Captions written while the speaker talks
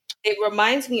It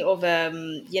reminds me of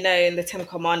in the Ten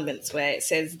Commandments where it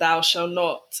says, "Thou shalt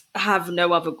not have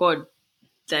no other god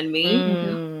than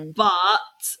me." But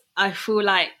I feel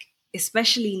like,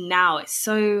 especially now, it's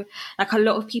so like a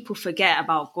lot of people forget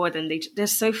about God, and they're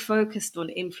so focused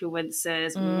on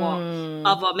influencers and what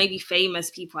other maybe famous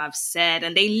people have said,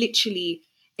 and they literally,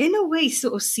 in a way,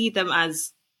 sort of see them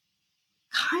as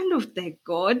kind of their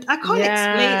God. I can't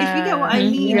explain, if you get what I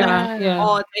mean. Like,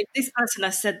 oh, this person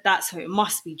has said that, so it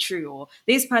must be true, or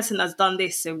this person has done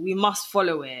this, so we must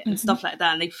follow it, and stuff like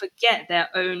that. And they forget their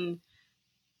own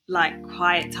like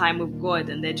quiet time with God,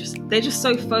 and they're just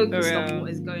so focused on what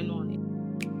is going on.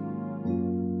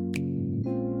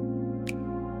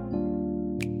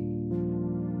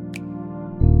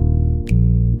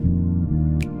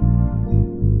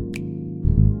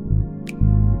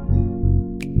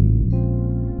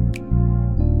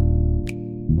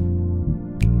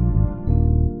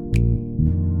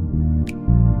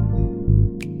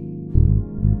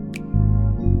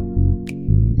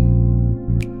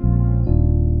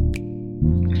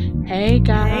 Hey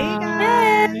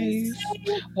guys.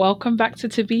 Welcome back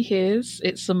to Be His.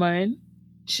 It's Simone,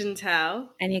 Chantel,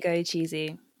 and you go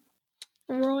Cheesy.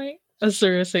 Right. I'm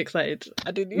so excited.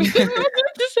 I didn't even know what I was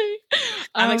going to say.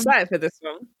 I'm excited for this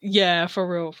one. Yeah, for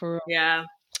real. Yeah.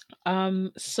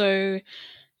 So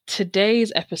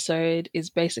today's episode is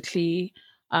basically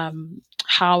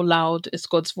how loud is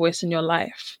God's voice in your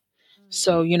life?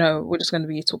 So, we're just going to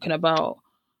be talking about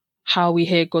how we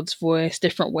hear God's voice,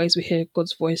 different ways we hear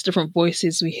God's voice, different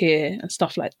voices we hear, and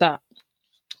stuff like that.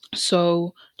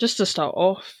 So, just to start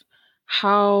off,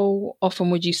 how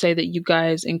often would you say that you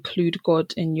guys include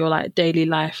God in your like daily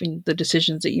life, in the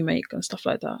decisions that you make and stuff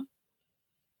like that?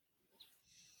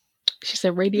 She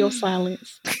said radio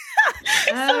silence.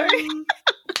 Sorry.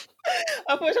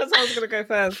 I thought Chantal was going to go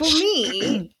first. For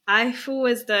me, I feel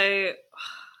as though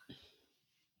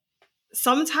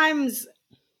sometimes,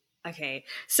 okay,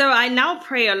 so I now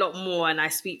pray a lot more and I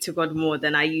speak to God more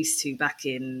than I used to back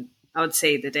in, I would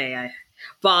say, the day.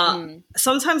 But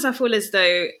sometimes I feel as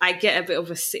though I get a bit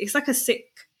of it's like a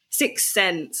sixth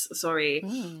sense,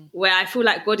 where I feel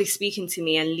like God is speaking to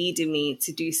me and leading me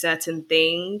to do certain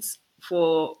things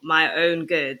for my own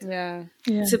good,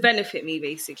 to benefit me,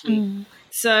 basically.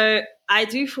 So I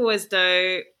do feel as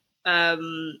though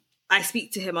I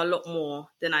speak to him a lot more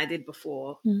than I did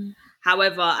before.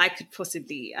 However, I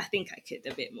think I could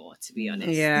a bit more, to be honest.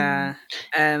 Yeah.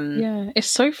 It's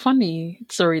so funny,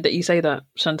 sorry, that you say that,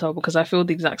 Chantal, because I feel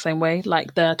the exact same way.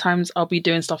 Like, there are times I'll be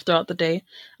doing stuff throughout the day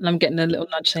and I'm getting a little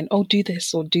nudge saying, oh, do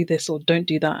this or don't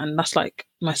do that. And that's like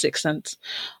my sixth sense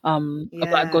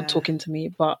about God talking to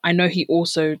me. But I know he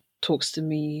also talks to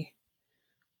me.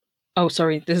 Oh,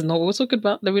 sorry, this is not what we're talking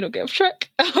about. Let me not get off track.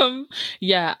 I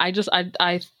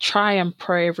try and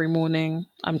pray every morning.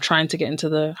 I'm trying to get into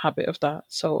the habit of that.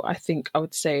 So I think I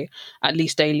would say at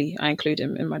least daily I include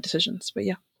him in my decisions. But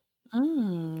yeah.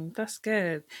 That's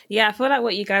good. Yeah, I feel like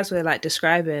what you guys were like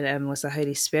describing was the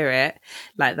Holy Spirit,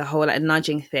 like the whole like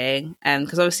nudging thing,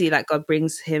 because obviously like God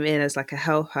brings him in as like a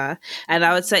helper, and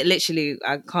I would say literally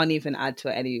I can't even add to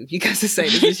what any of you guys are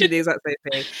saying. It's literally the exact same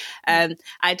thing.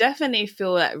 I definitely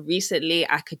feel that recently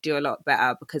I could do a lot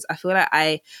better because I feel like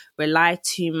I rely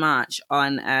too much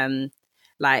on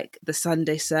like the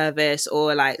Sunday service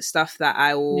or like stuff that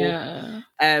I will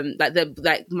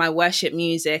like my worship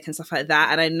music and stuff like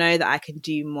that, and I know that I can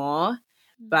do more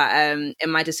but in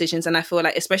my decisions, and I feel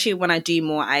like especially when I do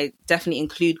more I definitely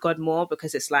include God more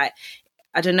because it's like,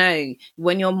 I don't know,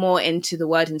 when you're more into the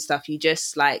word and stuff, you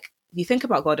just like you think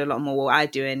about God a lot more. Well, I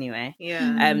do anyway.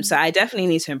 So I definitely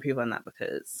need to improve on that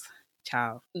because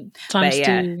times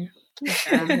two.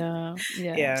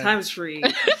 Times 3.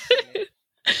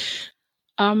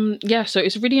 So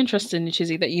it's really interesting,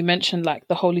 Chizzy, that you mentioned like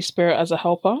the Holy Spirit as a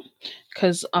helper,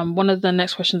 because one of the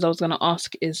next questions I was going to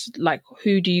ask is like,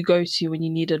 who do you go to when you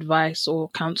need advice or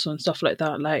counsel and stuff like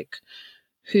that? Like,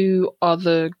 who are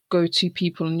the go-to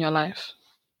people in your life?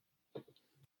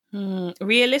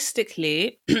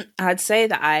 Realistically, I'd say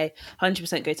that I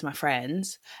 100% go to my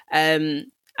friends.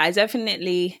 I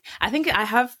think I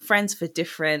have friends for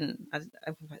different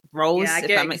roles, if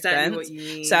that makes sense. What you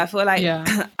mean. So I feel like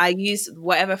I use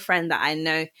whatever friend that I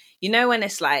know. You know, when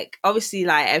it's like, obviously,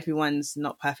 like everyone's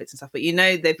not perfect and stuff, but you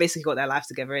know, they've basically got their life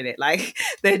together in it. Like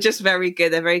they're just very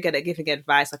good. They're very good at giving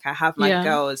advice. Like I have my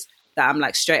girls that I'm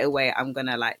like straight away, I'm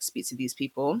gonna like speak to these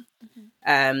people.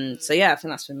 So yeah, I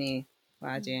think that's for me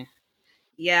what I do.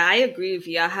 Yeah, I agree with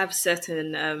you. I have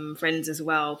certain friends as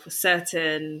well for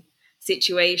certain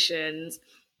situations.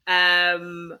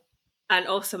 And and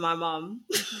also my mom.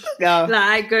 No. Like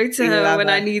I go to her love when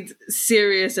I her. need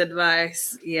serious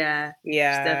advice. Yeah,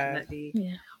 Yeah. definitely.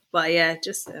 Yeah. But yeah,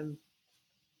 just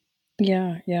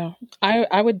Yeah.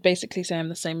 I would basically say I'm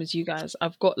the same as you guys.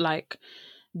 I've got like,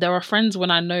 there are friends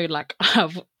when I know like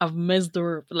I've messed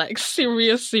up, like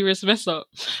serious mess up,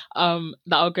 that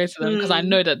I'll go to them because I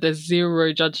know that there's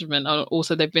zero judgment, and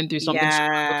also they've been through something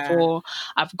similar Yeah. before.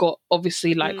 I've got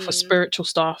obviously like for spiritual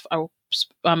stuff, I will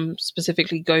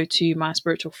specifically go to my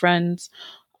spiritual friends.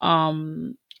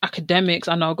 Academics,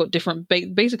 I know I've got different,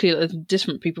 basically there's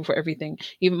different people for everything.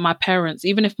 Even my parents,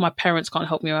 even if my parents can't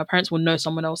help me, my parents will know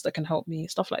someone else that can help me,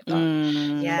 stuff like that.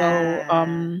 yeah.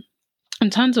 So in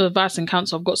terms of advice and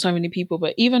counsel, I've got so many people,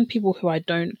 but even people who I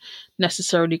don't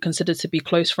necessarily consider to be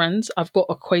close friends, I've got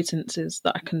acquaintances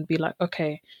that I can be like,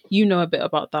 okay, you know a bit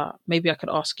about that. Maybe I could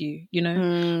ask you, you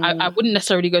know? I wouldn't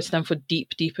necessarily go to them for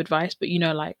deep advice, but you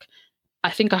know, like,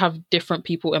 I think I have different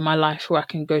people in my life who I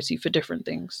can go to for different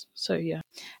things. So yeah.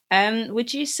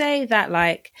 Would you say that,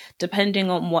 like, depending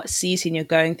on what season you're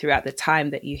going through at the time,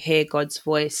 that you hear God's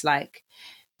voice like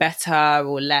better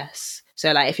or less?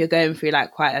 So like if you're going through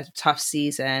like quite a tough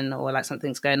season, or like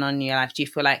something's going on in your life, do you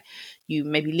feel like you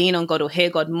maybe lean on God or hear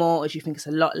God more, or do you think it's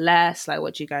a lot less? Like,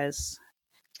 what do you guys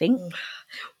think?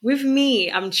 With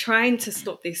me, I'm trying to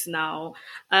stop this now.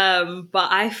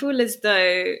 But I feel as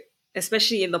though,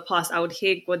 especially in the past, I would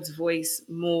hear God's voice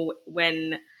more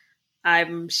when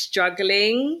I'm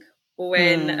struggling, or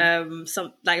when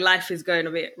some like life is going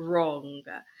a bit wrong.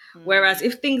 Whereas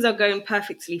if things are going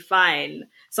perfectly fine,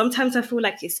 sometimes I feel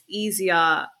like it's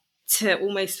easier to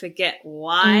almost forget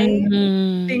why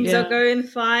things are going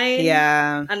fine.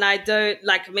 Yeah. And I don't,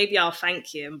 like, maybe I'll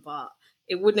thank him, but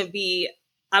it wouldn't be,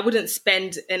 I wouldn't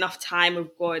spend enough time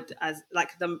with God as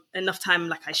like enough time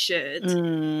like I should,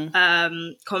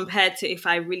 compared to if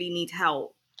I really need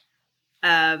help.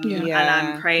 And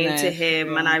I'm praying to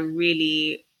him and I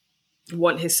really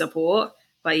want his support.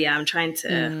 But yeah, I'm trying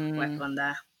to work on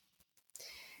that.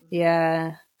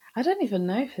 Yeah. I don't even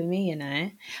know for me, you know.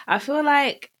 I feel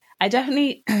like I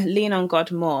definitely lean on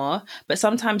God more, but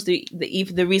sometimes the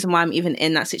reason why I'm even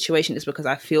in that situation is because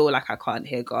I feel like I can't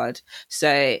hear God.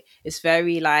 So it's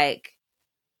very like,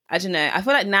 I don't know. I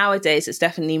feel like nowadays it's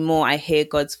definitely more I hear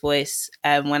God's voice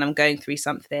when I'm going through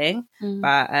something,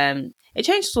 but it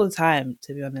changes all the time.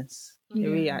 To be honest, it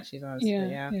really actually does.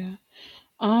 Yeah.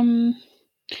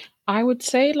 I would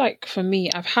say, like, for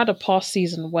me, I've had a past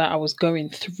season where I was going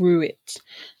through it,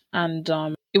 and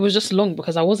it was just long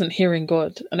because I wasn't hearing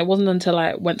God. And it wasn't until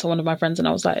I went to one of my friends and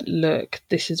I was like, look,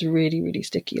 this is really, really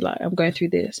sticky. Like, I'm going through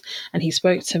this. And he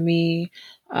spoke to me,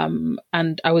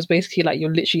 and I was basically like,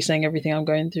 you're literally saying everything I'm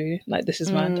going through. Like, this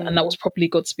is mad. And that was probably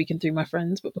God speaking through my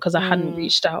friends. But because I hadn't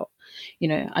reached out, you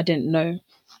know, I didn't know.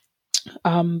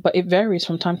 But it varies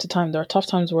from time to time. There are tough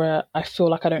times where I feel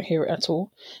like I don't hear it at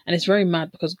all, and it's very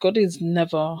mad because God is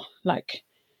never like.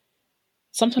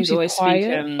 Sometimes he's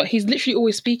quiet, speaking. but he's literally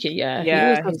always speaking. Yeah, he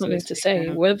always has something to say.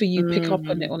 Whether you pick up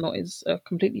on it or not is a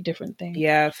completely different thing.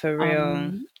 Yeah, for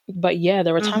real. But yeah,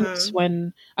 there are times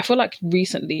when I feel like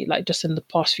recently, like just in the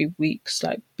past few weeks,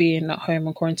 like being at home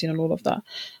and quarantine and all of that,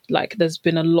 like there's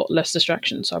been a lot less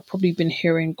distraction. So I've probably been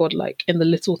hearing God like in the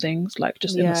little things, like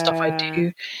just in the stuff I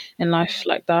do in life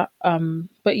like that.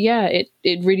 But yeah,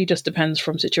 it really just depends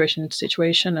from situation to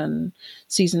situation and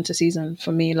season to season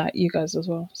for me, like you guys as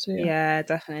well. So yeah,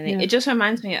 definitely. Yeah. It just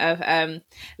reminds me of I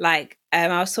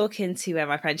was talking to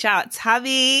my friend, shout out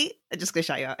Tabby. I'm just gonna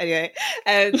shout you out anyway.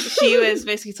 She was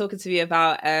basically talking to me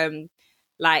about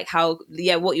like how,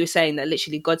 what you were saying, that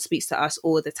literally God speaks to us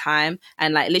all the time,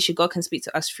 and like literally God can speak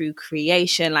to us through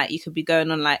creation. Like you could be going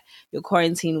on like your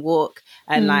quarantine walk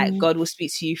and like God will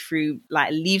speak to you through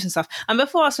like leaves and stuff. And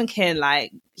before I was thinking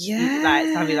like, like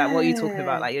Tabby, like what are you talking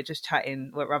about? Like you're just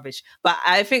chatting, what rubbish. But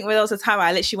I think there was a time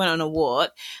I literally went on a walk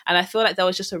and I feel like there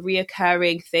was just a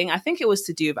reoccurring thing. I think it was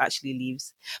to do with actually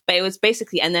leaves, but it was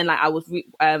basically, and then like I was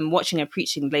watching a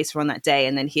preaching later on that day,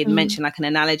 and then he had mentioned like an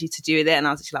analogy to do with it, and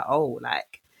I was actually like, oh,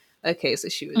 like okay, so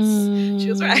she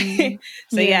was right.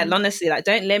 So yeah, honestly, like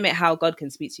don't limit how God can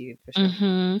speak to you, for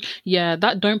sure. Yeah,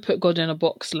 that don't put God in a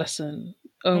box lesson.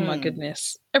 Oh my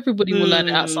goodness. Everybody will learn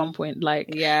it at some point.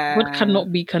 Like God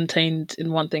cannot be contained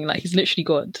in one thing. Like he's literally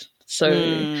God. So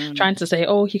trying to say,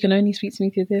 oh, he can only speak to me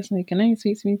through this and he can only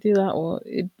speak to me through that, or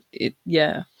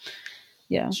yeah.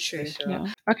 True.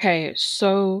 Yeah. Okay,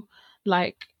 so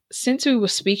like since we were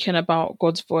speaking about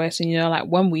God's voice and, you know, like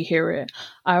when we hear it,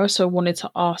 I also wanted to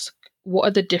ask, what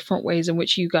are the different ways in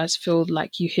which you guys feel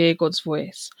like you hear God's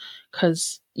voice?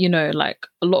 Because, you know, like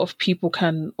a lot of people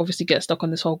can obviously get stuck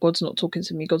on this whole God's not talking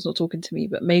to me,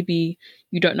 but maybe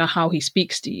you don't know how he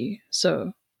speaks to you.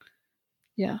 So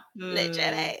Yeah.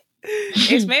 Literally.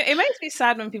 It makes me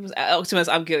sad when people say, Optimus,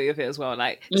 I'm guilty of it as well.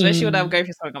 Like, especially when I'm going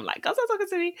through something, I'm like, God's not talking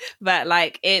to me. But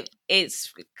like,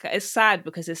 it's sad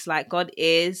because it's like God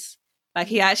is, like,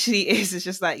 he actually is. It's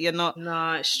just like you're not.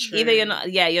 No, it's true. Either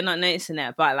you're not noticing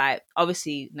it, but like,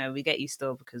 obviously, no, we get you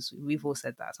still because we've all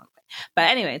said that at some point. But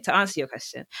anyway, to answer your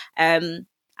question,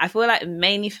 I feel like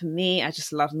mainly for me, I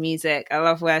just love music. I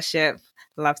love worship.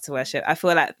 Love to worship. I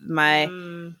feel like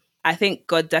I think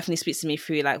God definitely speaks to me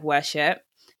through like worship.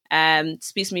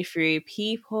 Speaks to me through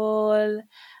people.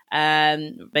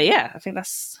 But yeah, I think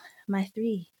that's my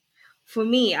 3. For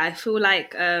me, I feel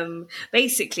like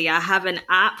basically I have an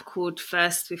app called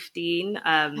First 15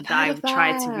 that I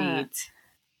try to read.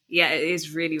 Yeah, it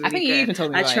is really, really I think good. you even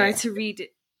told me about I try it. to read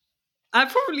it. I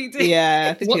probably did.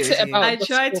 Yeah. What's it about? I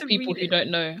try to people read who it.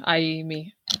 don't know, i.e.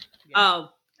 me. Oh,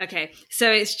 okay. So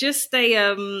it's just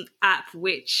a app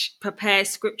which prepares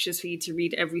scriptures for you to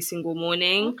read every single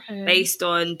morning based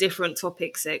on different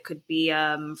topics. It could be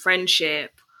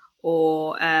friendship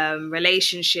or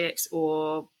relationships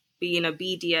or being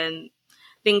obedient,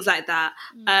 things like that.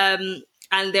 And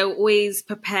they'll always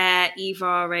prepare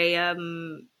either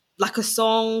a like a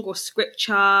song or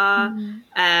scripture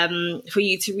for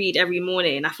you to read every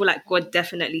morning. I feel like God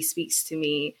definitely speaks to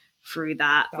me through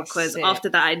that. That's because sick. After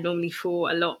that I normally feel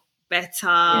a lot better,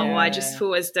 or I just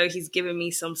feel as though he's given me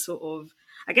some sort of,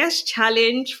 I guess,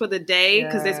 challenge for the day,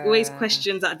 because there's always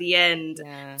questions at the end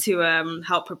to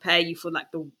help prepare you for like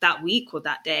that week or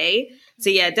that day.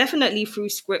 So yeah, definitely through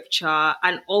scripture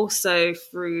and also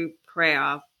through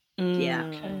prayer.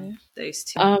 Those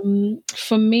 2.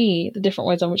 For me, the different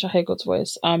ways in which I hear God's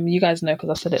voice, you guys know because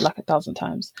I've said it like 1,000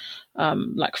 times.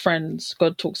 Like friends,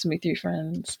 God talks to me through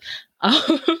friends.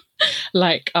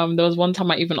 Like there was one time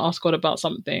I even asked God about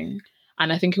something,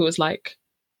 and I think it was like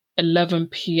 11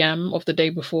 p.m. of the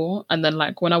day before, and then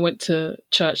like when I went to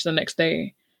church the next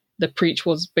day, the preach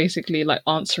was basically like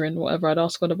answering whatever I'd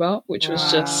asked God about, which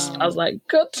was just, I was like,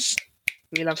 God,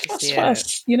 we love to see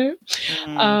it, you know.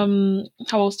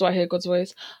 How else do I hear God's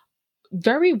voice?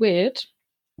 Very weird,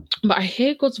 but I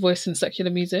hear God's voice in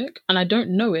secular music, and I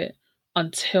don't know it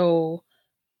until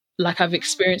like I've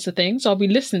experienced the thing. So I'll be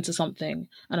listening to something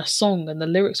and a song, and the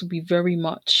lyrics will be very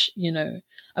much, you know,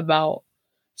 about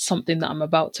something that I'm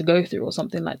about to go through or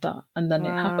something like that. And then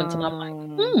it happens, and I'm like,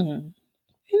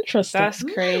 interesting. That's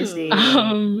crazy.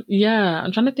 Yeah,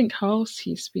 I'm trying to think how else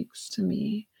he speaks to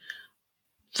me.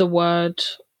 The word,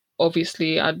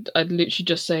 obviously, I'd literally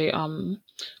just say,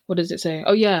 what does it say?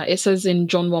 Oh yeah, it says in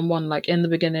John 1:1, like in the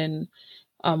beginning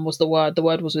was the word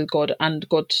was with God, and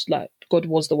God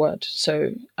was the word.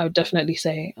 So I would definitely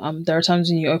say there are times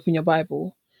when you open your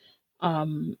Bible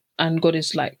and God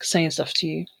is like saying stuff to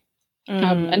you.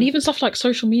 And even stuff like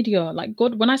social media, like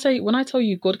God, when I tell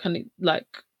you God can like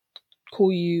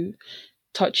call you,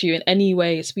 touch you in any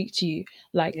way, speak to you,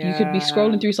 like you could be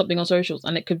scrolling through something on socials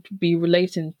and it could be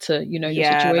relating to, you know, your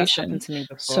situation. That's happened to me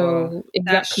before. So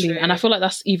exactly, and I feel like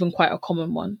that's even quite a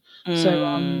common one.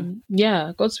 So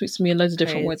yeah, God speaks to me in loads of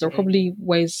different ways. There are probably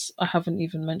ways I haven't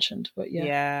even mentioned, but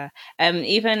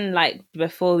even like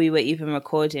before we were even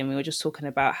recording, we were just talking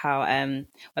about how well,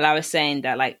 I was saying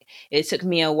that like it took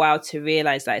me a while to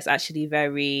realize that it's actually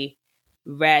very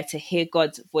rare to hear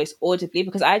God's voice audibly,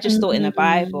 because I just thought in the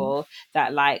Bible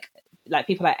that like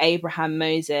people like Abraham,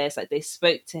 Moses, like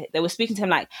they were speaking to him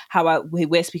like how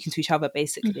we're speaking to each other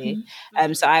basically.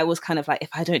 So I was kind of like, if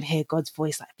I don't hear God's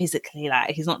voice like physically,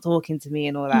 like he's not talking to me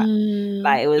and all that,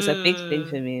 like it was a big thing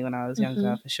for me when I was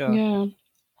younger, for sure. Yeah,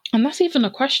 and that's even a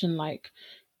question, like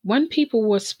when people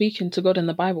were speaking to God in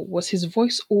the Bible, was his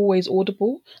voice always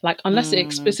audible? Like, unless it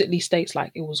explicitly states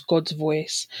like it was God's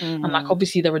voice. And like,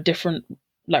 obviously there are different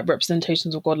like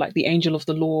representations of God, like the angel of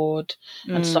the Lord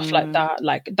and stuff like that.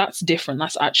 Like that's different.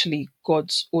 That's actually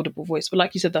God's audible voice. But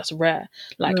like you said, that's rare.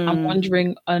 Like I'm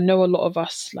wondering, I know a lot of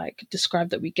us like describe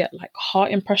that we get like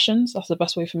heart impressions. That's the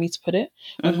best way for me to put it.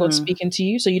 When God's speaking to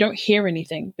you. So you don't hear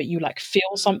anything, but you like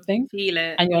feel something. Feel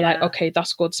it. And you're like, okay,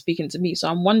 that's God speaking to me. So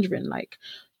I'm wondering like,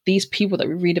 these people that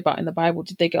we read about in the Bible,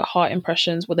 did they get heart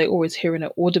impressions? Were they always hearing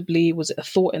it audibly? Was it a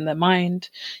thought in their mind?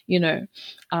 You know?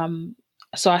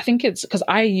 So I think it's because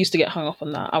I used to get hung up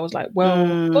on that. I was like,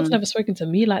 well, God's never spoken to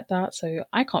me like that, so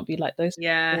I can't be like those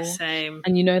people. Yeah, same.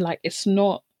 And you know, like it's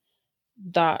not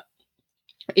that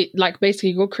it like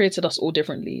basically God created us all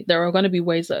differently. There are going to be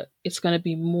ways that it's going to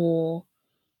be more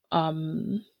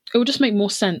it would just make more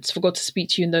sense for God to speak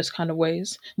to you in those kind of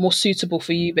ways, more suitable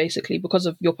for you, basically, because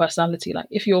of your personality. Like,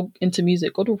 if you're into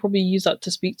music, God will probably use that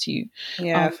to speak to you.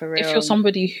 Yeah, for real. If you're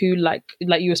somebody who like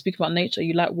you were speaking about nature,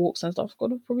 you like walks and stuff,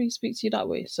 God will probably speak to you that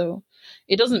way. So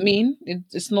it doesn't mean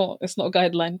it's not a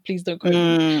guideline. Please don't quote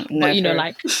me. But you know,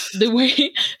 like the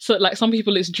way, so like some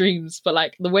people it's dreams, but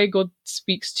like the way God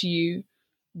speaks to you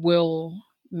will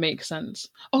make sense.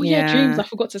 Oh yeah, dreams. I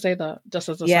forgot to say that. Just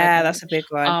as a side note. That's a big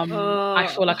one. I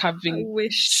feel like I've been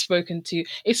spoken to.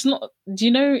 It's not. Do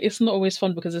you know? It's not always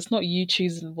fun because it's not you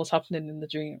choosing what's happening in the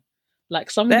dream.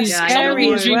 Like some of these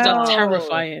dreams are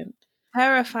terrifying.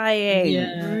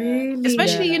 Yeah, really.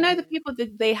 Especially you know the people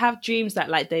that they have dreams that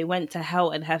like they went to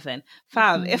hell and heaven.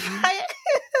 Fam, if I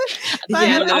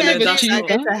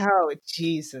get to hell,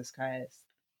 Jesus Christ.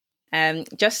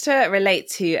 Just to relate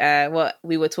to what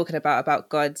we were talking about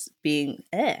God's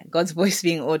voice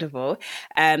being audible,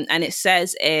 and it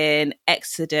says in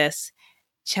Exodus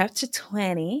chapter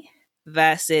 20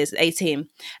 verses 18,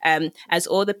 as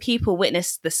all the people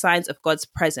witnessed the signs of God's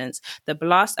presence, the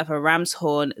blast of a ram's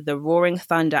horn, the roaring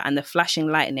thunder, and the flashing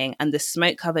lightning, and the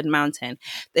smoke-covered mountain,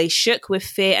 they shook with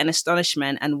fear and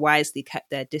astonishment and wisely kept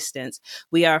their distance.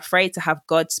 We are afraid to have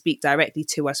God speak directly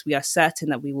to us. We are certain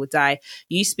that we will die.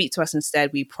 You speak to us instead.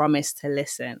 We promise to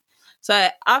listen. So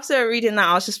after reading that,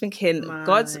 I was just thinking,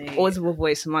 God's audible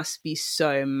voice must be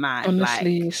so mad.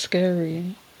 Honestly,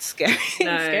 scary.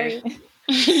 Scary.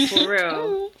 For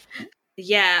real.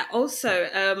 Yeah. Also,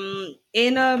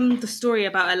 in the story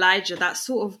about Elijah, that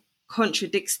sort of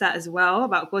contradicts that as well,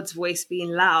 about God's voice being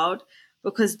loud,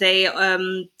 because they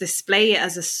display it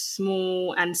as a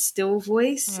small and still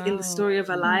voice in the story of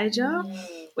Elijah,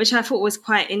 which I thought was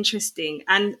quite interesting.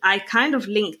 And I kind of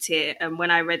linked it, and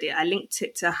when I read it, I linked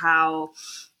it to how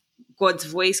God's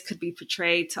voice could be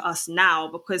portrayed to us now,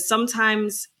 because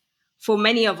sometimes for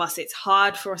many of us, it's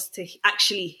hard for us to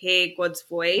actually hear God's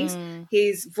voice.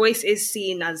 His voice is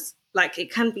seen as, like,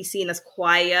 it can be seen as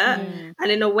quiet.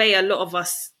 And in a way, a lot of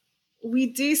us, we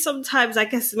do sometimes, I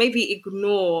guess, maybe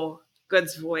ignore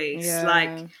God's voice.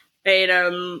 Like,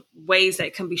 in ways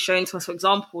that can be shown to us. For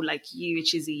example, like you,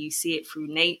 Chizzy, you see it through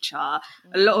nature. A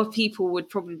lot of people would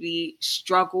probably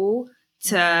struggle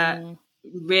to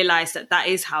realize that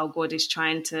is how God is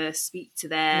trying to speak to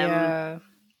them.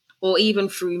 Or even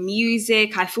through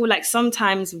music. I feel like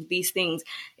sometimes with these things,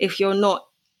 if you're not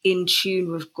in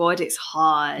tune with God, it's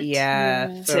hard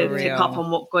to pick up on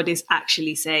what God is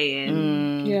actually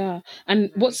saying. Yeah.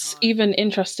 And what's even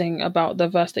interesting about the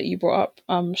verse that you brought up,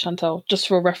 Chantel, just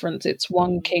for reference, it's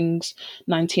 1 Kings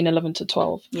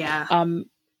 19:11-12. Yeah.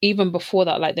 Even before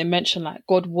that, like they mentioned, like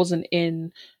God wasn't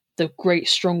in the great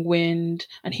strong wind,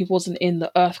 and he wasn't in the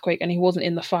earthquake, and he wasn't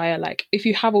in the fire. Like, if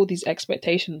you have all these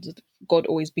expectations of God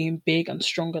always being big and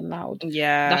strong and loud,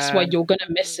 that's why you're gonna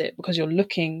miss it, because you're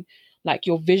looking, like,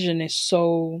 your vision is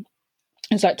so,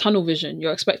 it's like tunnel vision.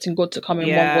 You're expecting God to come in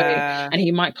one way, and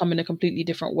he might come in a completely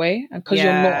different way, and because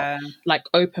you're not like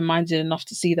open-minded enough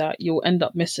to see that, you'll end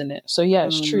up missing it. So yeah,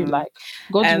 it's true, like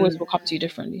God's voice will come to you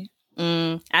differently.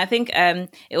 I think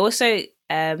it also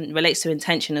relates to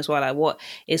intention as well. Like, what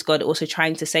is God also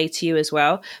trying to say to you as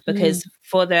well? Because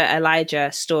for the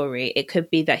Elijah story, it could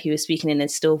be that he was speaking in a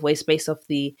still voice based off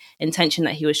the intention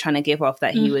that he was trying to give off,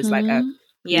 that he was like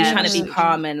he was trying to be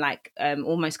calm and like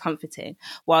almost comforting.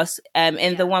 Whilst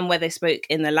in the one where they spoke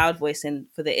in the loud voice, and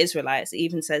for the Israelites, it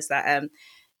even says that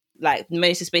like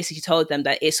Moses basically told them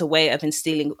that it's a way of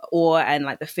instilling awe and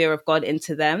like the fear of God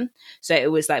into them. So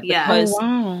it was like, because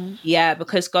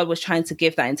because God was trying to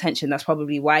give that intention, that's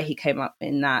probably why he came up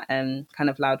in that kind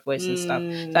of loud voice and stuff.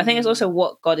 So I think it's also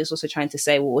what God is also trying to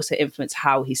say will also influence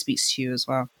how he speaks to you as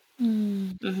well.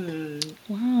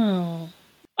 Wow.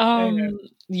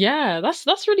 Yeah,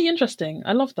 that's really interesting.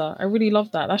 I love that. I really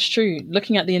love that. That's true.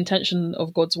 Looking at the intention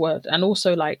of God's word, and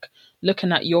also like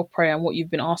looking at your prayer and what you've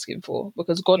been asking for,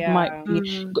 because God might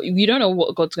be, you don't know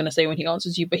what God's going to say when he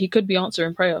answers you, but he could be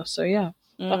answering prayer. So yeah,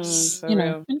 that's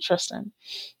interesting.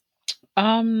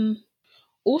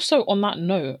 Also on that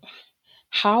note,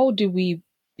 how do we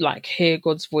like hear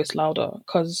God's voice louder?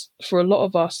 Because for a lot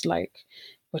of us, like,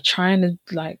 we're trying to,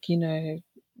 like,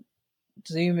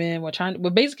 zoom in,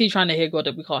 we're basically trying to hear God,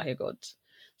 and we can't hear God.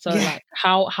 So like,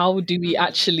 how do we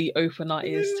actually open our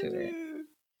ears to it?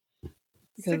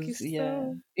 Because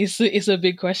it's a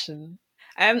big question.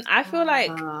 I feel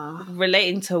like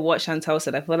relating to what Chantel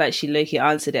said, I feel like she low-key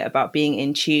answered it about being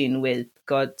in tune with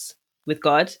God.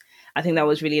 I think that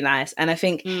was really nice. And I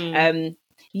think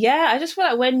Yeah, I just feel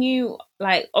like when you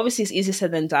like, obviously it's easier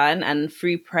said than done, and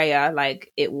through prayer,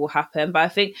 like it will happen. But I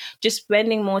think just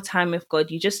spending more time with God,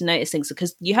 you just notice things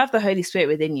because you have the Holy Spirit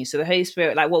within you. So the Holy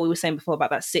Spirit, like what we were saying before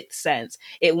about that sixth sense,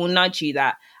 it will nudge you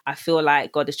that I feel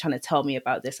like God is trying to tell me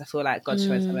about this. I feel like God's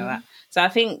trying to tell me about that. So I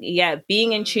think, yeah,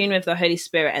 being in tune with the Holy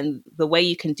Spirit, and the way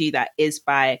you can do that is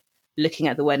by looking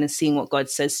at the word and seeing what God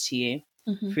says to you.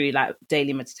 Through like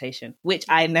daily meditation, which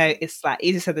I know is like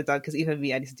easier said than done because even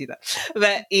me, I need to do that.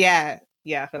 But yeah,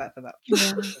 I feel like for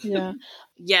that.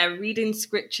 Yeah, reading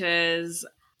scriptures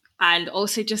and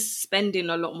also just spending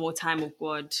a lot more time with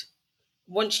God.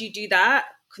 Once you do that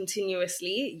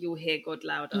continuously, you'll hear God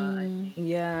louder.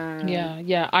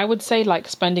 Yeah. I would say like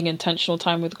spending intentional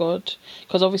time with God,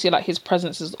 because obviously like his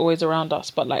presence is always around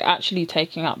us, but like actually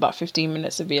taking out that 15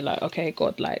 minutes to be like, okay,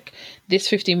 God, like this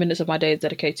 15 minutes of my day is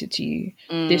dedicated to you.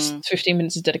 This 15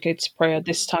 minutes is dedicated to prayer.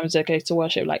 This time is dedicated to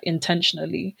worship, like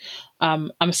intentionally.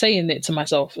 I'm saying it to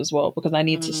myself as well because I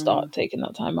need to start taking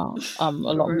that time out a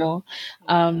lot more.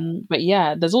 But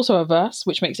yeah, there's also a verse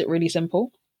which makes it really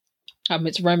simple.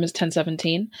 It's Romans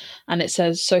 10:17, and it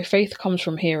says, "So faith comes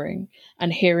from hearing,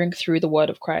 and hearing through the word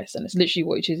of Christ." And it's literally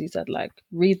what Chizzy said, like,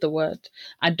 read the word.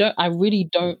 I really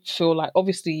don't feel like,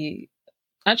 obviously,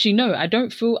 actually, no, I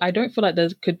don't feel like there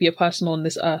could be a person on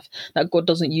this earth that God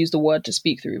doesn't use the word to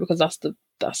speak through, because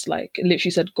that's like, it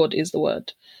literally said God is the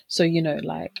word. So,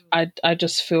 like, I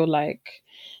just feel like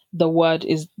the word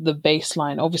is the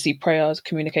baseline. Obviously prayers,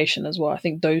 communication as well. I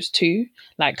think those two,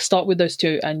 like, start with those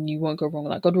two and you won't go wrong.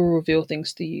 Like, God will reveal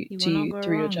things to you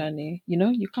through your journey.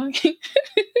 You can't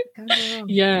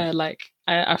yeah, like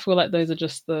I feel like those are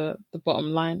just the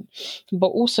bottom line. But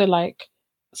also, like,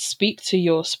 speak to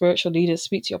your spiritual leaders,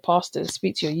 speak to your pastors,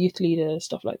 speak to your youth leaders,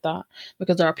 stuff like that,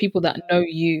 because there are people that know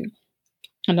you.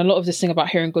 And a lot of this thing about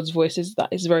hearing God's voice is that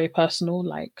it's very personal.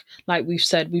 Like we've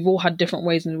said, we've all had different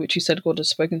ways in which you said God has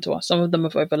spoken to us. Some of them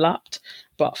have overlapped,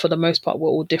 but for the most part, we're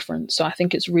all different. So I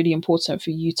think it's really important for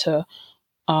you to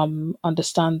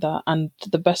understand that. And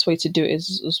the best way to do it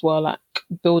is as well, like,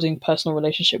 building personal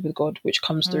relationship with God, which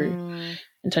comes through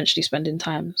intentionally spending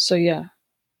time. So yeah.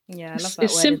 Yeah, I love that word,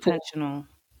 simple. Intentional.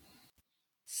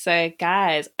 So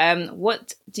guys,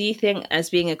 what do you think, as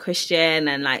being a Christian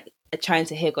and like trying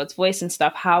to hear God's voice and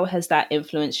stuff, how has that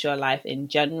influenced your life in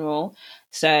general?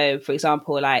 So for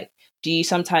example, like, do you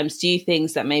sometimes do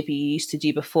things that maybe you used to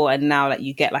do before and now like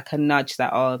you get like a nudge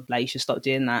that, oh, like you should stop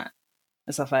doing that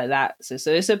and stuff like that? So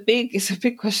it's a big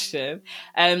question.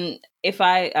 I'll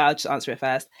just answer it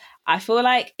first. I feel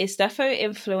like it's definitely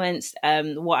influenced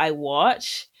what I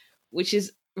watch, which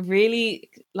is really,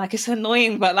 like, it's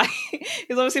annoying, but like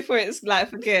it's obviously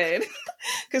for good.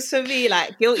 Because for me,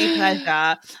 like, guilty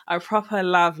pleasure, I proper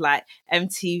love like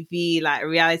MTV, like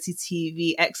reality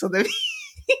TV, X on the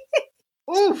Beach.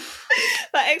 Oof.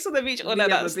 Like X on the Beach, all of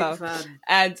that stuff.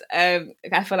 And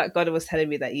I feel like God was telling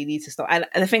me that you need to stop. And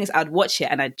the thing is, I'd watch it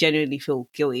and I genuinely feel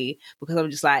guilty because I'm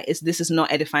just like, this is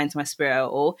not edifying to my spirit at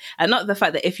all. And not the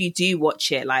fact that if you do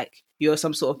watch it, like you're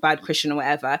some sort of bad Christian or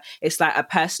whatever. It's like a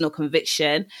personal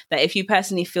conviction that if you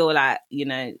personally feel like,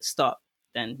 stop,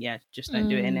 then yeah, just don't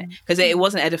do it, innit? Because it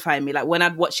wasn't edifying me. Like when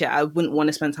I'd watch it, I wouldn't want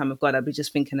to spend time with God. I'd be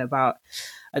just thinking about,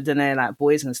 I don't know, like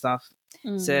boys and stuff.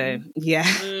 So yeah,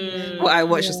 what I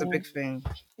watch is a big thing.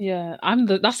 Yeah,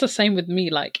 that's the same with me.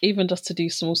 Like, even just to do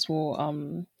small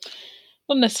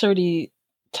not necessarily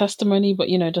testimony, but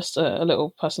just a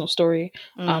little personal story.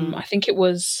 I think it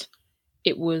was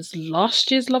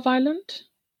last year's Love Island.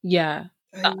 Yeah.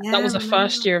 That was the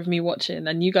first year of me watching,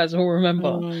 and you guys all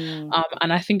remember.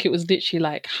 And I think it was literally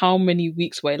like how many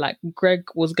weeks away, like Greg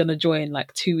was gonna join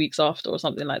like 2 weeks after or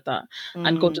something like that.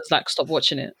 And God was like, stop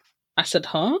watching it. I said,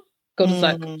 huh? God was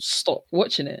like, stop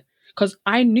watching it. Because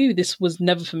I knew this was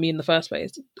never for me in the first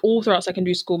place. All throughout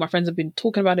secondary school, my friends have been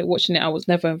talking about it, watching it. I was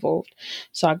never involved.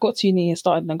 So I got to uni and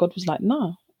started, and God was like,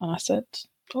 nah. And I said,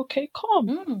 okay,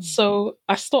 calm. So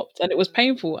I stopped, and it was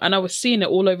painful, and I was seeing it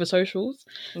all over socials.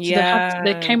 So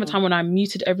there came a time when I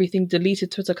muted everything, deleted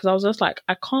Twitter, because I was just like,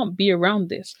 I can't be around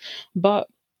this. But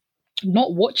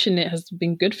not watching it has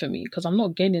been good for me because I'm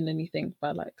not gaining anything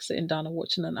by like sitting down and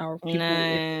watching an hour of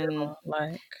people.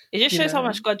 Like, it just shows how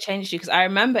much God changed you. Because I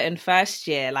remember in first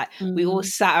year, like we all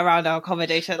sat around our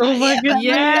accommodation. Oh like, my goodness!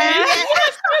 Yes.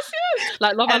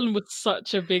 Like Love Island was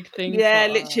such a big thing. Yeah,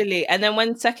 literally. And then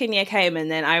when second year came,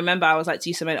 and then I remember I was like, do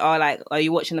you something? Oh, like, are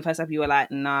you watching the first episode? You were like,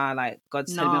 nah, like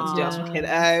God's telling me what to do. I was thinking,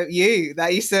 you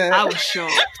that used to. I was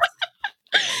shocked.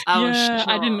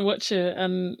 I didn't watch it,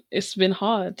 and it's been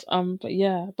hard.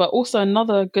 But also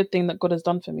another good thing that God has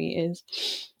done for me is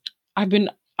I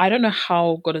don't know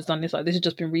how God has done this. Like, this has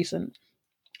just been recent,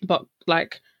 but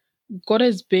like God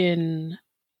has been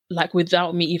like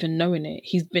without me even knowing it,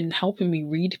 he's been helping me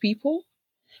read people,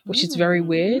 which is very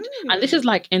weird. And this is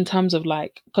like in terms of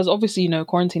like, because obviously,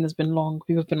 quarantine has been long.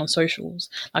 People have been on socials,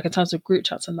 like in terms of group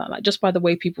chats and that, like just by the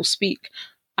way people speak,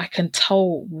 I can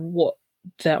tell what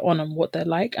they're on and what they're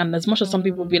like. And as much as some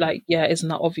people be like, yeah, isn't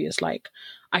that obvious? Like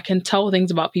I can tell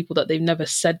things about people that they've never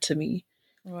said to me.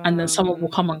 Wow. And then someone will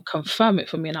come and confirm it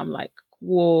for me. And I'm like,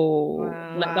 whoa,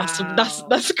 like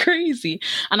that's crazy.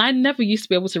 And I never used to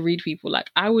be able to read people.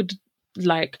 Like I would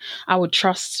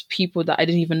trust people that I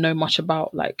didn't even know much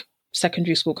about, like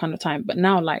secondary school kind of time. But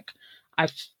now like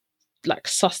I've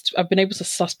been able to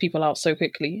suss people out so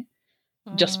quickly.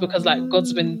 Just because like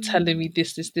God's been telling me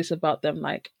this about them.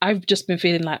 Like I've just been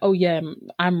feeling like, oh yeah,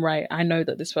 I'm right. I know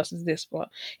that this person's this, but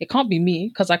it can't be me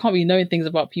because I can't be knowing things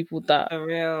about people that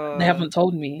they haven't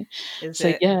told me.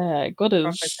 Yeah, God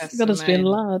has been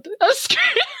loud. That's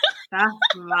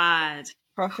mad.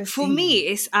 Prophecy. For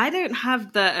me, I don't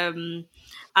have the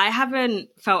I haven't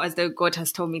felt as though God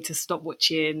has told me to stop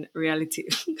watching reality.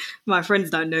 My friends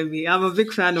don't know me. I'm a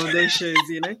big fan of those shows,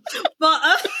 But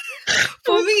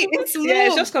for me, it's more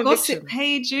it's just gossip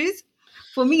pages.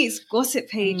 For me, it's gossip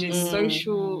pages,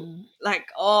 social, like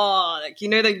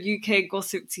the UK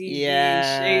gossip TV,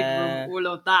 Shade Room, all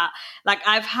of that. Like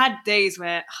I've had days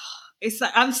where it's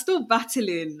like I'm still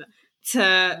battling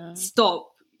to stop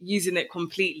using it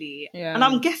completely, and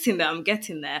I'm getting there.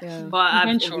 But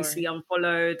I've obviously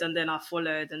unfollowed, and then I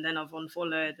followed, and then I've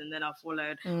unfollowed, and then I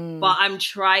followed. But I'm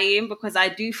trying because I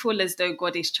do feel as though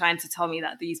God is trying to tell me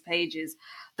that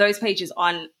those pages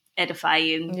aren't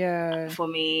edifying for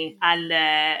me, and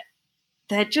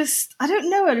they're just, I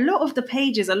don't know, a lot of the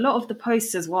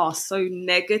posts as well are so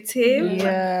negative,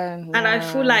 and I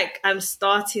feel like I'm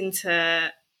starting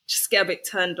to just get a bit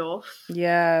turned off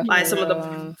by some of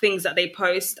the things that they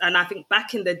post. And I think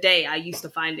back in the day I used to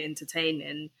find it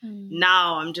entertaining.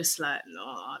 Now I'm just like,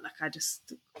 no, like I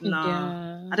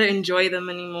don't enjoy them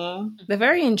anymore. They're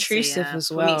very intrusive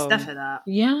as well. For me, it's definitely that.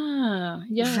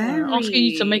 Asking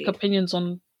you to make opinions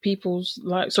on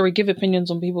give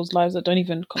opinions on people's lives that don't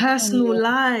even personal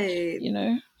lives.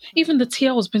 Even the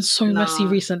TL has been so messy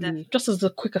recently. Just as a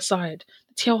quick aside,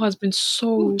 the TL has been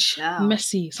so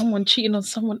messy. Someone cheating on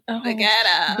someone else.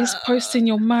 This posting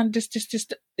your man. This.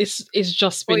 It's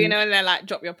just been. They're like,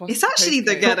 drop your post. It's actually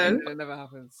the ghetto. It never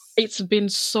happens. It's been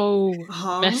so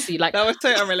messy. Like that was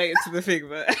so unrelated to the thing,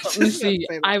 but honestly,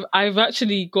 I've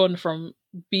actually gone from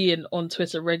being on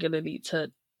Twitter regularly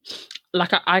to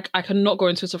like I cannot go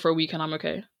on Twitter for a week and I'm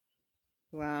okay.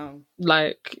 Wow.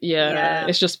 Like,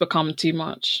 it's just become too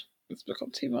much. It's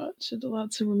become too much. I'd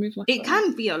allowed to remove myself. It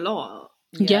can be a lot.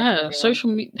 Social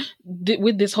media,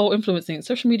 with this whole influence thing,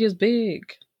 social media is big.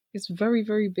 It's very,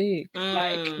 very big.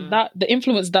 Like, the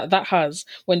influence that has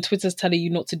when Twitter's telling you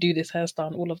not to do this hairstyle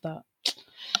and all of that.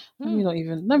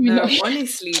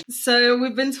 Honestly. So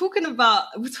we're talking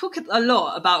a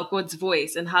lot about God's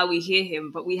voice and how we hear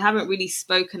him, but we haven't really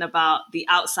spoken about the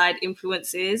outside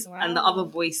influences and the other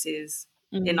voices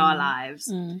in our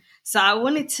lives. So I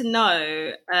wanted to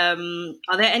know,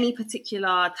 are there any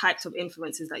particular types of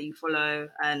influences that you follow,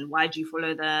 and why do you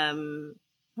follow them?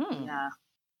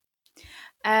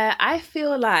 I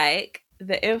feel like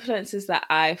the influences that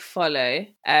I follow,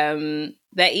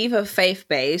 they're either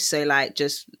faith-based, so like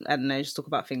just talk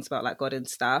about things about like God and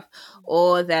stuff,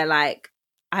 or they're like,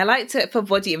 I like to for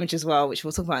body image as well, which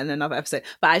we'll talk about in another episode.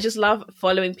 But I just love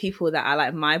following people that are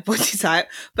like my body type.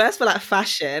 First, for like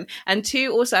fashion, and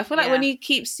two, also I feel like when you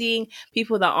keep seeing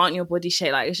people that aren't your body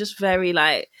shape, like it's just very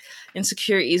like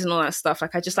insecurities and all that stuff.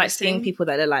 Like I just like seeing people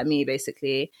that are like me,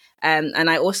 basically. And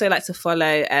I also like to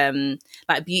follow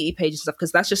like beauty pages and stuff,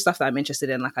 because that's just stuff that I'm interested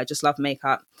in. Like I just love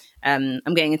makeup. I'm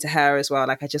getting into hair as well.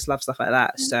 Like I just love stuff like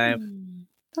that. So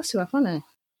that's who I follow.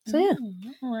 So yeah.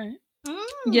 All right.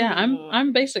 Yeah,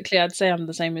 I'm basically, I'd say I'm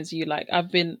the same as you. Like I've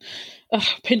been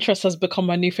Pinterest has become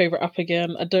my new favorite app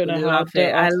again. I don't know how.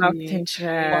 I love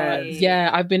Pinterest. Yeah,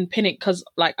 I've been pinning because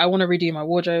like I want to redo my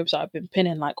wardrobe, so I've been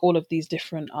pinning like all of these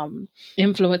different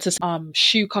influencers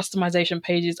shoe customization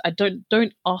pages. I don't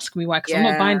ask me why, because I'm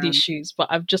not buying these shoes, but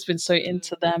I've just been so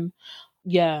into them.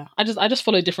 Yeah, I just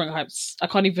follow different hypes. I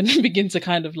can't even begin to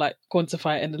kind of like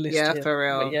quantify it in the list. Yeah, for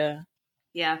real. But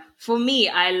yeah, for me,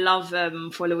 I love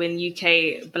following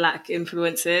UK Black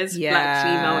influencers, Black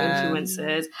female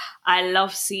influencers. I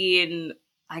love seeing,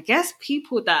 I guess,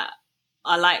 people that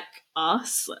are like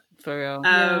us, for real,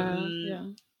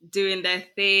 doing their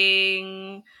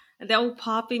thing, and they're all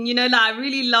popping. Like I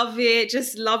really love it.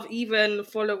 Just love even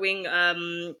following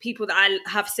people that I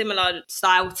have similar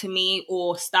style to me,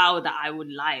 or style that I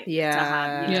would like to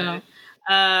have.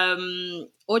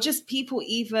 Or just people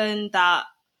even that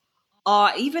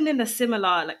are even in a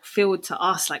similar like field to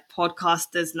us, like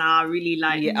podcasters now. I really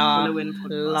like following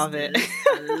love it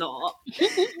podcasters a lot.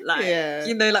 Like,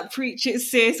 you know, like Preach It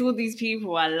Sis, all these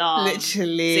people I love.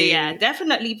 Literally. So yeah,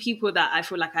 definitely people that I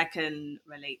feel like I can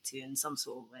relate to in some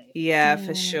sort of way. Yeah,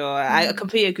 for sure. I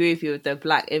completely agree with you with the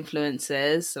Black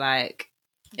influencers. Like,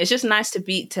 it's just nice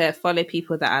to follow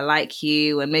people that are like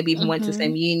you and maybe even went to the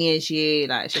same uni as you.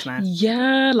 Like, it's just nice.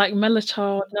 Yeah, like Mela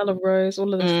Child, Nella Rose,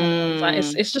 all of those kind of ones. Like,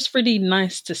 it's just really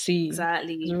nice to see.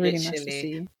 Exactly. It's really nice to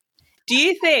see. Do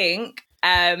you think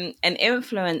an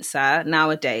influencer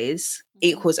nowadays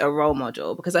equals a role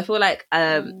model? Because I feel like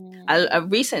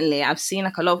recently I've seen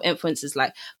like a lot of influencers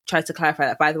like try to clarify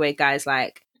that, by the way, guys,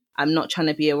 like, I'm not trying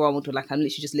to be a role model. Like, I'm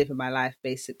literally just living my life,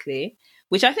 basically.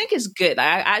 Which I think is good. Like,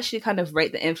 I actually kind of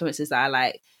rate the influencers that are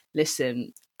like,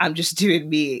 listen, I'm just doing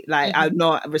me. Like, I'm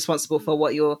not responsible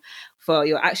for your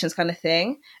actions, kind of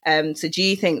thing. So do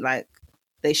you think like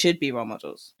they should be role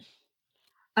models?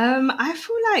 I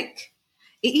feel like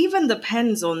it even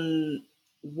depends on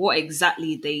what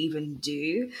exactly they even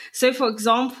do. So for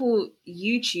example,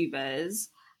 YouTubers,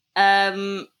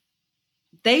 I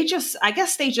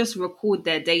guess they just record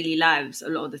their daily lives a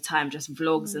lot of the time, just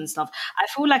vlogs and stuff. I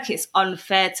feel like it's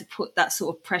unfair to put that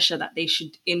sort of pressure that they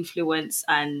should influence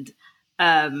and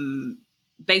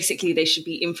basically they should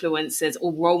be influencers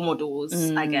or role models,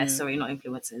 I guess. Sorry, not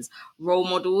influencers, role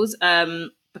models,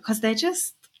 because they're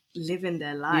just living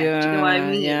their life. Do you know what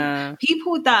I mean? Yeah.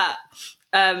 People that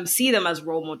see them as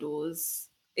role models,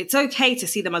 it's okay to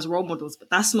see them as role models, but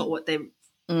that's not what they're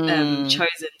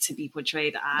chosen to be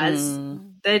portrayed as.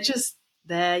 They're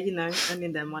you know,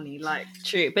 earning their money. Like,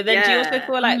 true. But then do you also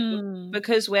feel like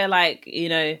because we're like, you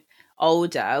know,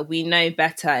 older, we know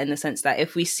better in the sense that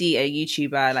if we see a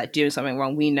YouTuber like doing something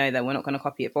wrong, we know that we're not going to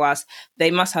copy it. For us,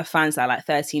 they must have fans that are like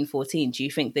 13, 14. Do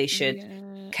you think they should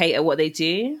cater what they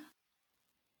do?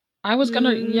 I was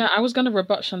gonna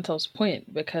rebut Chantel's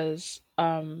point because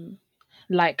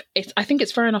like I think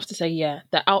it's fair enough to say, yeah,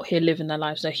 they're out here living their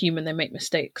lives, they're human, they make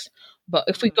mistakes. But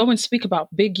if we go and speak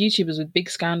about big YouTubers with big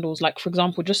scandals, like for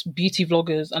example, just beauty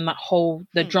vloggers and that whole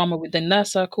the drama within their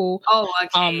circle,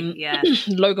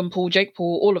 Logan Paul, Jake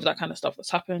Paul, all of that kind of stuff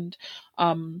that's happened,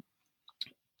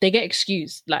 they get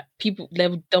excused. Like people,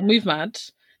 they'll move mad.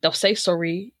 They'll say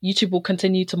sorry. YouTube will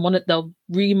continue to they'll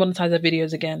re-monetize their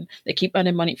videos again. They keep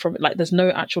earning money from it. Like there's no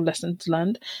actual lessons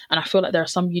learned. And I feel like there are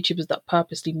some YouTubers that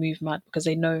purposely move mad because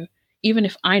they know, even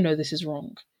if I know this is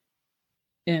wrong,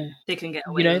 they can get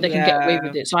away. They can get away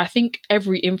with it. So I think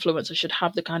every influencer should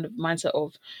have the kind of mindset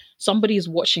of somebody is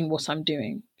watching what I'm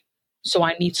doing, so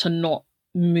I need to not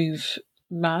move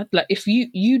mad. Like if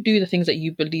you do the things that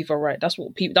you believe are right, that's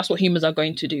what humans are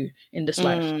going to do in this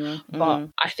life. But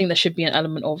I think there should be an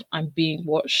element of I'm being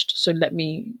watched, so let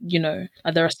me,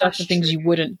 there are certain things you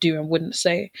wouldn't do and wouldn't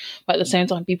say. But at the same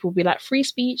time, people will be like, free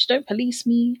speech, don't police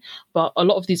me. But a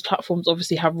lot of these platforms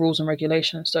obviously have rules and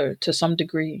regulations, so to some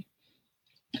degree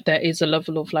there is a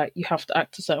level of like you have to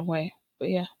act a certain way. But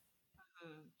yeah,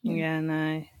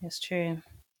 no, it's true.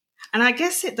 And I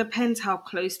guess it depends how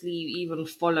closely you even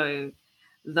follow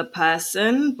the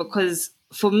person, because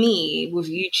for me with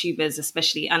YouTubers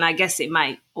especially, and I guess it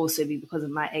might also be because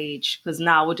of my age, because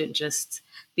now I wouldn't just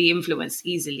be influenced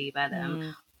easily by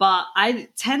them, but I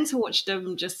tend to watch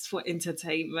them just for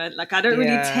entertainment. Like I don't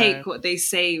really take what they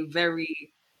say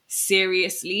very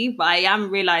seriously, but I am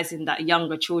realizing that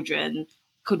younger children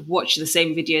could watch the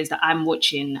same videos that I'm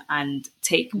watching and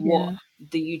take what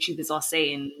the YouTubers are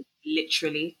saying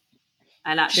literally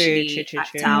and actually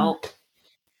act out.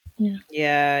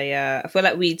 Yeah. I feel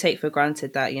like we take for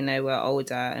granted that, we're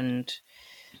older and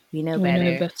we know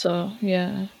better.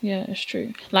 Yeah, it's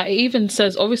true. Like it even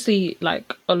says, obviously,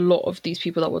 like a lot of these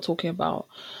people that we're talking about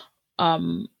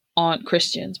aren't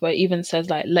Christians, but it even says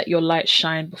like, let your light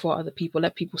shine before other people,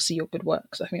 let people see your good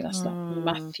works. I think that's like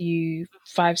Matthew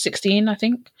 5:16, I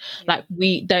think. Like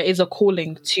there is a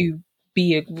calling to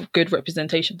be a good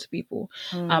representation to people.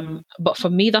 But for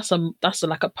me, that's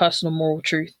like a personal moral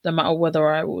truth, no matter whether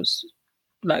I was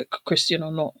like Christian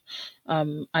or not.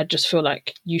 I just feel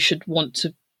like you should want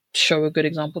to show a good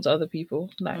example to other people.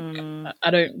 Like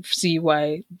I don't see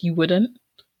why you wouldn't.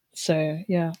 So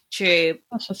yeah, true.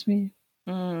 That's just me.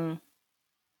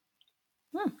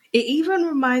 It even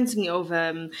reminds me of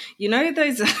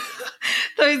those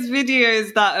those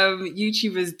videos that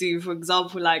YouTubers do, for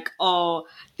example, like, oh,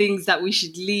 things that we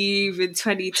should leave in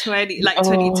 2020, like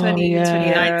 2020,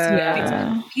 2019.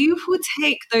 Yeah. People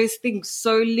take those things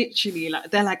so literally.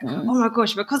 Like, they're like, oh my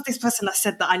gosh, because this person has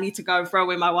said that, I need to go and throw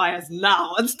away my wires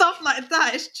now and stuff like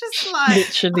that. It's just like,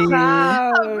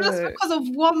 Literally. just because of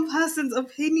one person's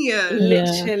opinion.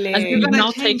 Literally. And you've gonna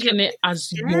now change taken it. it as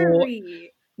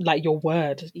Scary. your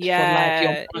word for life, Yeah.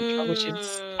 your mantra, which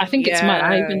is, I think it's mad.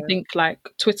 I even think like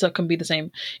Twitter can be the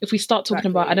same. If we start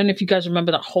talking about, I don't know if you guys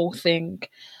remember that whole thing,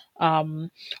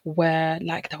 where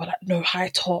like they were like no high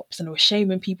tops and they were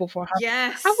shaming people for having.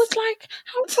 Yes. I was like,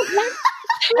 how like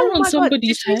Oh hair on my God, did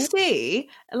somebody's you head? see,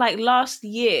 like last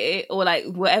year or like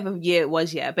whatever year it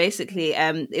was, basically,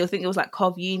 I think it was like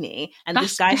Cov Uni, and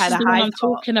this guy had is a the one high I'm top.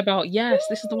 talking about. Yes,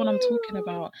 this is the one I'm talking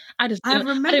about. I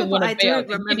remember, didn't want but to I bait out don't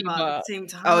the remember giddy, at but the same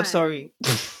time. Oh, sorry.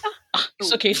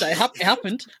 it's okay. So it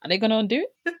happened. Are they gonna undo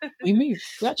it? We moved.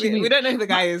 We actually moved. We don't know who the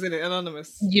guy is, in it,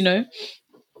 anonymous. You know,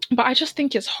 but I just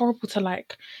think it's horrible to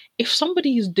like, if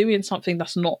somebody is doing something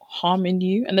that's not harming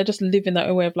you and they're just living their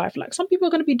own way of life, like some people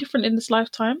are going to be different in this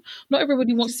lifetime. Not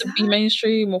everybody wants to be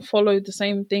mainstream or follow the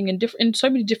same thing in so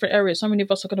many different areas. So many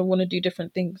of us are going to want to do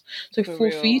different things. So for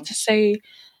you to say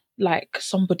like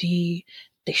somebody,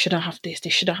 they shouldn't have this, they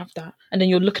shouldn't have that, and then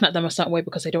you're looking at them a certain way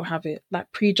because they don't have it,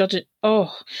 like prejudging.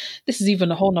 Oh, this is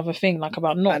even a whole nother thing, like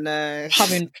about not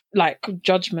having like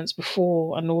judgments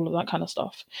before and all of that kind of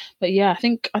stuff. But yeah, I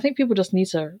think people just need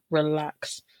to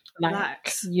relax.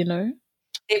 You know,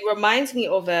 it reminds me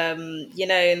of you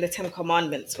know, in the Ten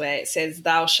Commandments where it says,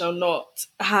 "Thou shalt not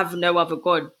have no other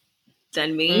god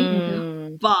than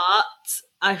me." But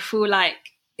I feel like,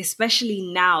 especially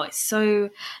now, it's so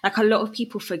like a lot of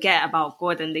people forget about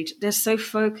God, and they're so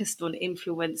focused on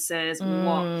influencers and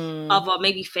what other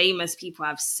maybe famous people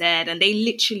have said, and they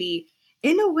literally,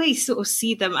 in a way, sort of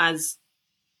see them as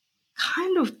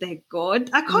kind of their God.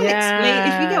 I can't explain,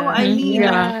 if you get what I mean.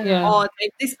 Or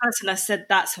if this person has said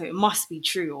that, so it must be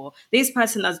true, or this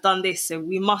person has done this, so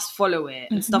we must follow it,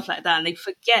 and stuff like that. And they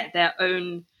forget their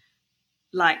own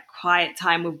like quiet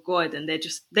time with God, and they're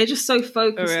just so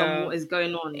focused on what is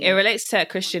going on. It relates to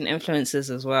Christian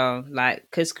influences as well, like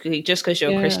because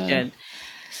you're Christian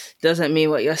doesn't mean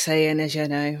what you're saying is, you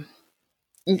know,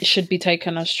 it should be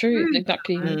taken as true.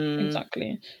 Exactly.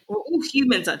 We're all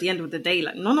humans at the end of the day.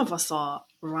 Like, none of us are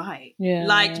right.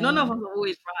 Like, none of us are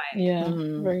always right.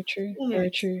 Very true.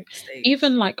 Very true.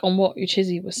 Even like on what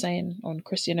Uchizi was saying on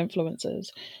Christian influencers,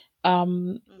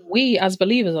 we as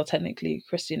believers are technically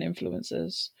Christian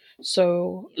influencers.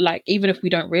 So like, even if we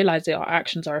don't realize it, our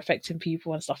actions are affecting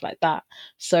people and stuff like that.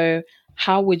 So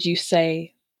how would you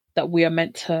say that we are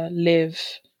meant to live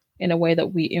in a way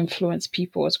that we influence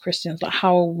people as Christians? Like,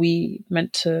 how are we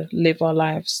meant to live our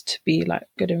lives to be like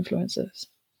good influencers?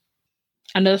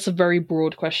 I know that's a very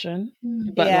broad question,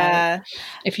 but like,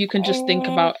 if you can just think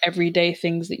about everyday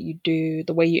things that you do,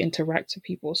 the way you interact with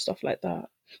people, stuff like that.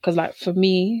 Because like for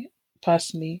me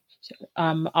personally,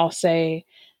 I'll say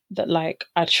that like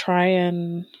I try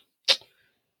and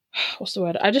what's the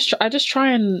word? I just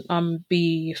try and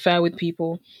be fair with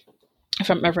people. If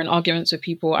I'm ever in arguments with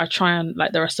people, I try and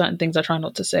like, there are certain things I try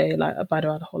not to say, like about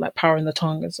the whole like power in the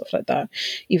tongue and stuff like that.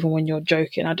 Even when you're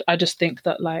joking, I just think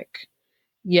that like,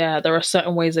 yeah, there are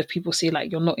certain ways that people see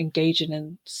like you're not engaging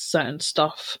in certain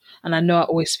stuff. And I know I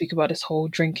always speak about this whole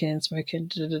drinking, smoking,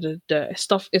 It's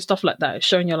stuff like that. It's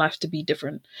showing your life to be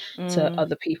different to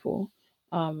other people.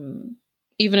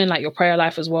 Even in like your prayer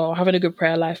life as well, having a good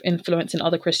prayer life, influencing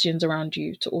other Christians around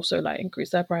you to also like increase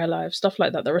their prayer life, stuff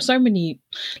like that. There are so many,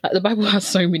 like the Bible has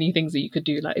so many things that you could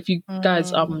do. Like if you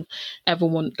guys ever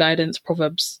want guidance,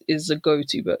 Proverbs is a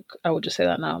go-to book. I would just say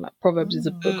that now. Like Proverbs is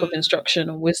a book of instruction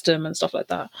and wisdom and stuff like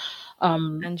that.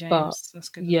 And James, but that's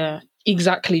good. Yeah,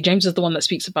 exactly. James is the one that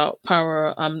speaks about power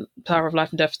of life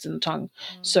and death is in the tongue.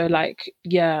 So like,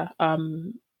 yeah,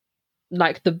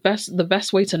 like the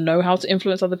best way to know how to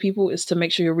influence other people is to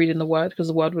make sure you're reading the word, because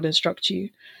the word would instruct you.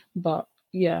 But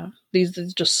yeah, these are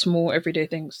just small everyday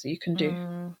things that you can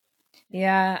do.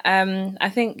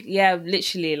 I think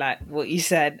literally like what you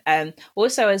said,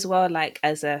 also as well, like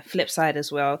as a flip side as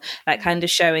well, like kind of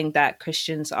showing that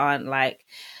Christians aren't like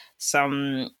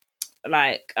some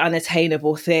like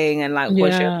unattainable thing, and like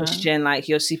once you're a Christian, like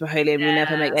you're super holy and we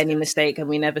never make any mistake and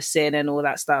we never sin and all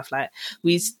that stuff. Like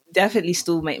we definitely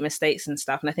still make mistakes and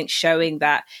stuff. And I think showing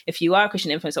that if you are a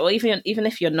Christian influencer, or even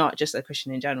if you're not just a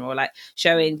Christian in general, like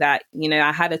showing that, you know,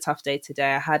 I had a tough day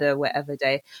today, I had a whatever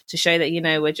day, to show that, you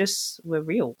know, we're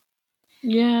real.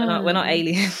 We're not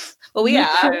aliens. Well, we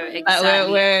are.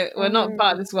 Exactly. We're not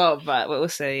part of this world, but we're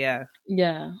also very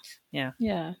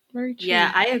true.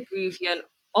 Yeah, I agree with you.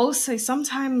 also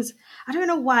sometimes I don't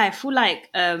know why I feel like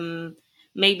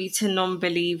maybe to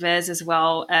non-believers as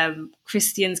well,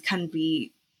 Christians can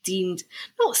be deemed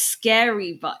not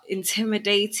scary but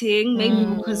intimidating, maybe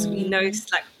because we know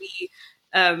like we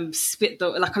spit the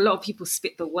like a lot of people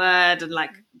spit the word and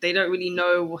like they don't really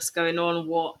know what's going on,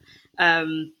 what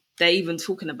they're even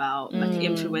talking about, like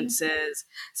influencers.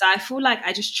 So I feel like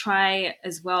I just try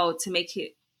as well to make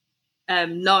it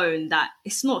known that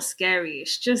it's not scary.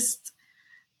 It's just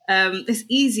it's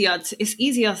easier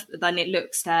than it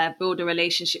looks to build a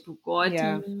relationship with God.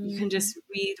 Yeah. You can just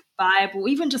read the Bible,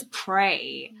 even just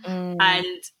pray,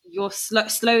 and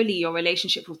slowly your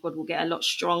relationship with God will get a lot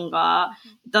stronger.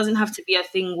 It doesn't have to be a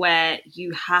thing where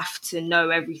you have to know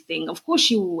everything. Of course,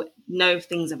 you will know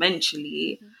things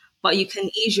eventually, but you can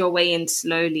ease your way in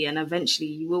slowly, and eventually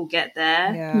you will get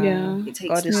there. Yeah. It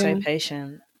takes God is time. so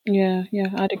patient. Yeah,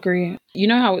 I'd agree. You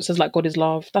know how it says like God is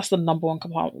love? That's the number one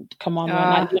commandment.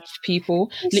 Like love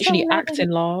people, literally so act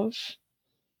in love.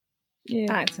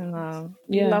 Yeah, Act in love.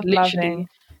 yeah, Love literally. loving.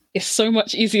 It's so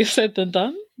much easier said than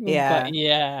done. Yeah. But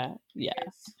yeah.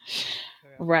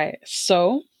 Right.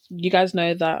 So you guys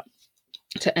know that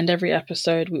to end every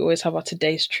episode, we always have our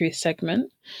Today's Truth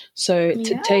segment. So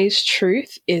today's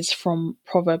truth is from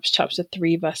Proverbs chapter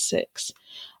 3, verse 6.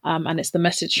 And it's the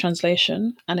Message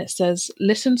translation. And it says,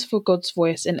 listen for God's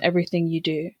voice in everything you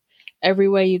do.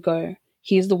 Everywhere you go,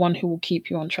 he is the one who will keep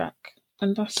you on track.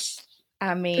 And that's...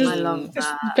 I mean, I love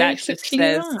that. Basically,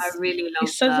 I really love that. It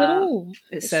says it all.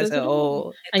 It says it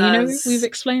all. And you know, we've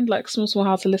explained like small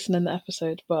how to listen in the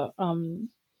episode, but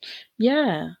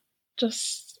yeah,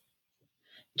 just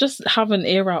have an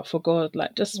ear out for God.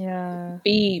 Like just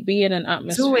be in an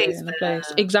atmosphere, in a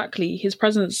place. Exactly. His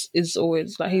presence is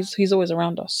always like he's always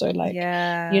around us. So like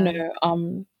you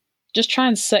know, just try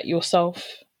and set yourself,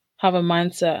 have a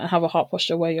mindset and have a heart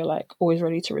posture where you're like always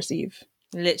ready to receive.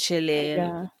 Literally,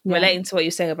 relating to what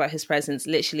you're saying about his presence,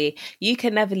 literally, you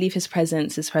can never leave his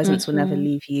presence. His presence will never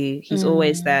leave you. He's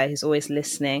always there. He's always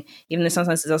listening, even though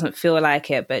sometimes it doesn't feel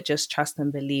like it. But just trust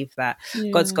and believe that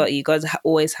God's got you. God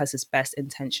always has his best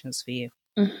intentions for you.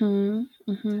 Yeah.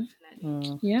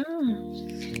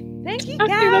 Thank you,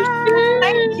 guys.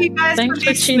 Thank you guys. Thanks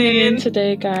for tuning in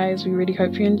today, guys. We really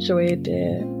hope you enjoyed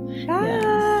it. Bye.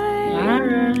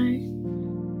 Yes. Bye.